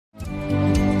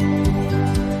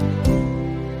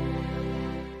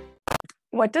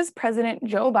What does President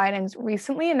Joe Biden's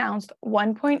recently announced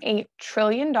 $1.8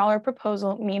 trillion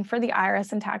proposal mean for the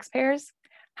IRS and taxpayers?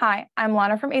 Hi, I'm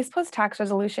Lana from ACE Plus Tax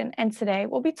Resolution, and today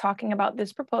we'll be talking about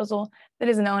this proposal that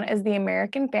is known as the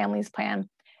American Families Plan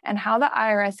and how the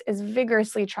IRS is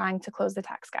vigorously trying to close the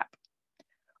tax gap.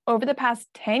 Over the past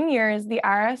 10 years, the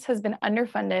IRS has been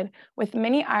underfunded, with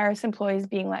many IRS employees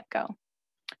being let go.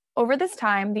 Over this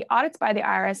time, the audits by the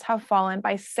IRS have fallen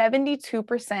by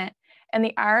 72%, and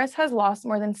the IRS has lost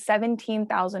more than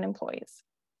 17,000 employees.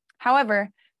 However,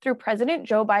 through President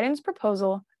Joe Biden's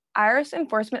proposal, IRS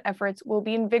enforcement efforts will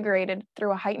be invigorated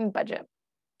through a heightened budget.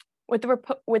 With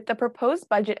the proposed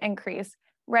budget increase,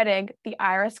 Rettig, the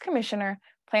IRS commissioner,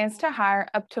 plans to hire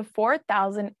up to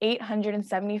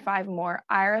 4,875 more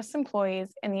IRS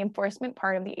employees in the enforcement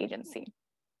part of the agency.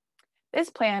 This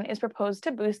plan is proposed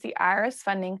to boost the IRS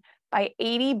funding by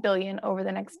 $80 billion over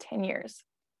the next 10 years.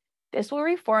 This will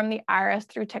reform the IRS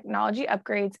through technology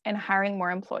upgrades and hiring more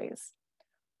employees.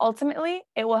 Ultimately,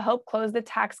 it will help close the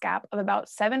tax gap of about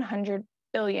 $700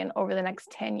 billion over the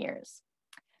next 10 years.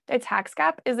 The tax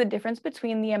gap is the difference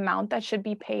between the amount that should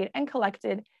be paid and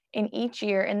collected in each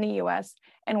year in the US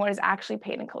and what is actually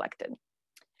paid and collected.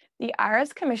 The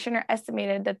IRS commissioner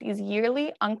estimated that these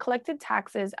yearly uncollected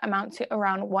taxes amount to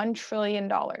around $1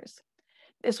 trillion.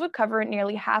 This would cover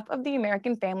nearly half of the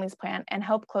American Families Plan and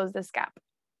help close this gap.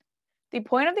 The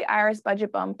point of the IRS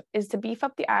budget bump is to beef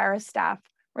up the IRS staff,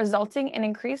 resulting in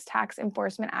increased tax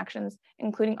enforcement actions,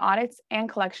 including audits and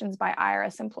collections by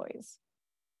IRS employees.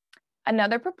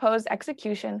 Another proposed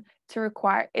execution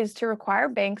is to require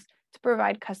banks to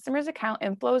provide customers' account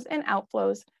inflows and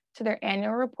outflows to their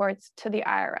annual reports to the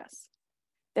IRS.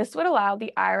 This would allow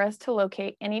the IRS to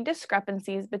locate any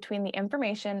discrepancies between the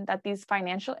information that these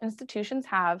financial institutions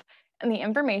have and the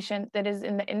information that is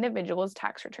in the individual's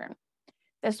tax return.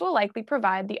 This will likely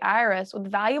provide the IRS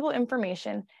with valuable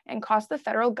information and cost the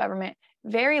federal government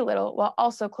very little while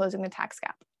also closing the tax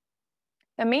gap.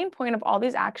 The main point of all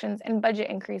these actions and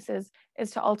budget increases is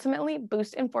to ultimately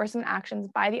boost enforcement actions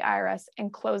by the IRS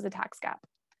and close the tax gap.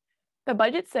 The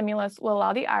budget stimulus will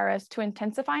allow the IRS to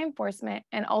intensify enforcement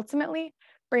and ultimately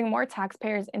bring more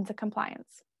taxpayers into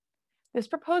compliance. This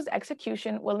proposed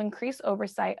execution will increase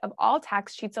oversight of all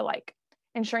tax cheats alike,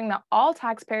 ensuring that all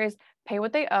taxpayers pay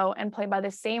what they owe and play by the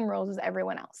same rules as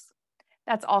everyone else.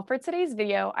 That's all for today's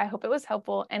video. I hope it was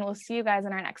helpful, and we'll see you guys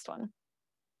in our next one.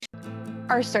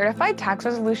 Our certified tax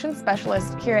resolution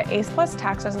specialist here at ACE Plus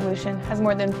Tax Resolution has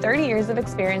more than 30 years of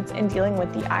experience in dealing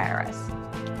with the IRS.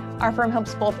 Our firm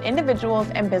helps both individuals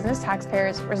and business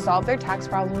taxpayers resolve their tax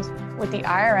problems with the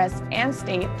IRS and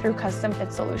state through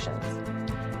custom-fit solutions.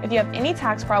 If you have any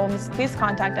tax problems, please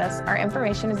contact us. Our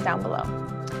information is down below.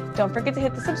 Don't forget to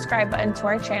hit the subscribe button to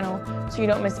our channel so you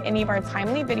don't miss any of our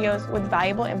timely videos with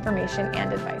valuable information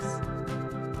and advice.